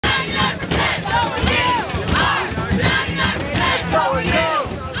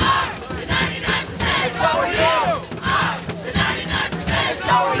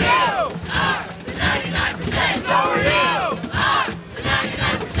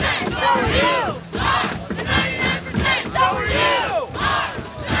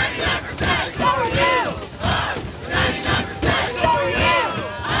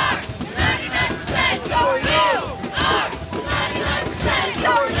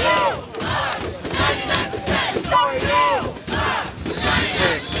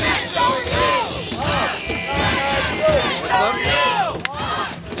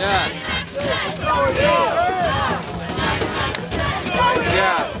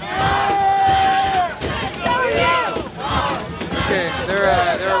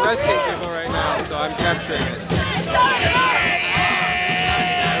I'm capturing it. Love you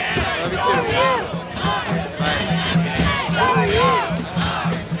too.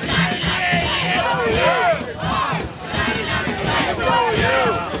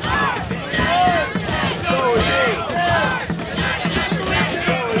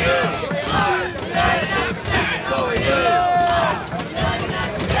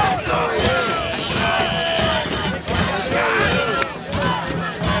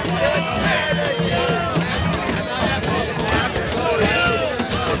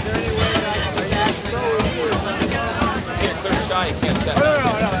 You can't set no,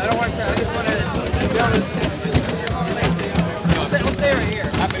 I don't want to set. I just want to be able to sit. We'll stay right here.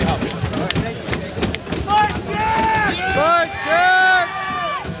 Happy to help you. All right, thank you. Mike check! Mike check!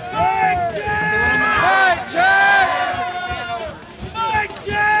 Mike check! Mike check! Mike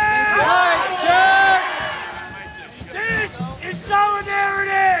check! Mike check! This is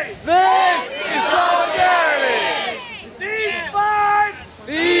solidarity! This is solidarity! These five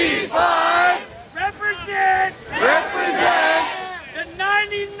represent the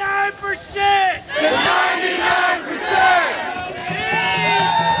 99%! the 99%!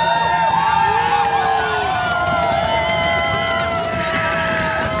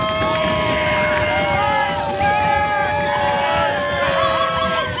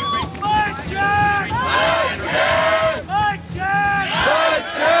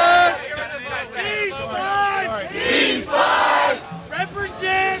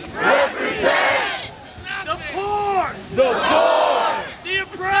 The poor, the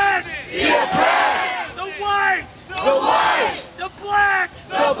oppressed, the white, the black,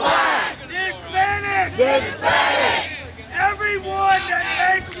 the Hispanic, everyone that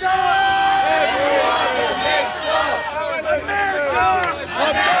makes up America.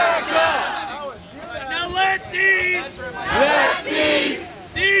 Now let these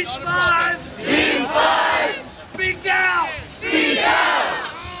five speak out.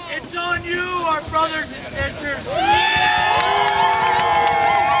 It's on you, our brothers and sisters.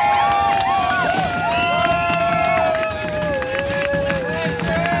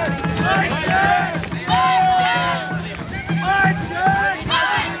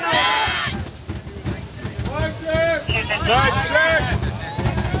 Mike check!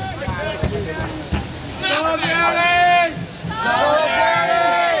 Solidarity!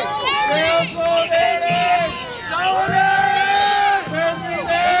 Solidarity! Real solidarity!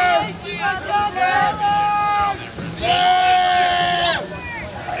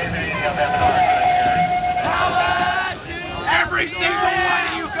 Every single one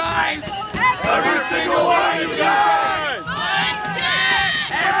of you guys! Every single one of you guys!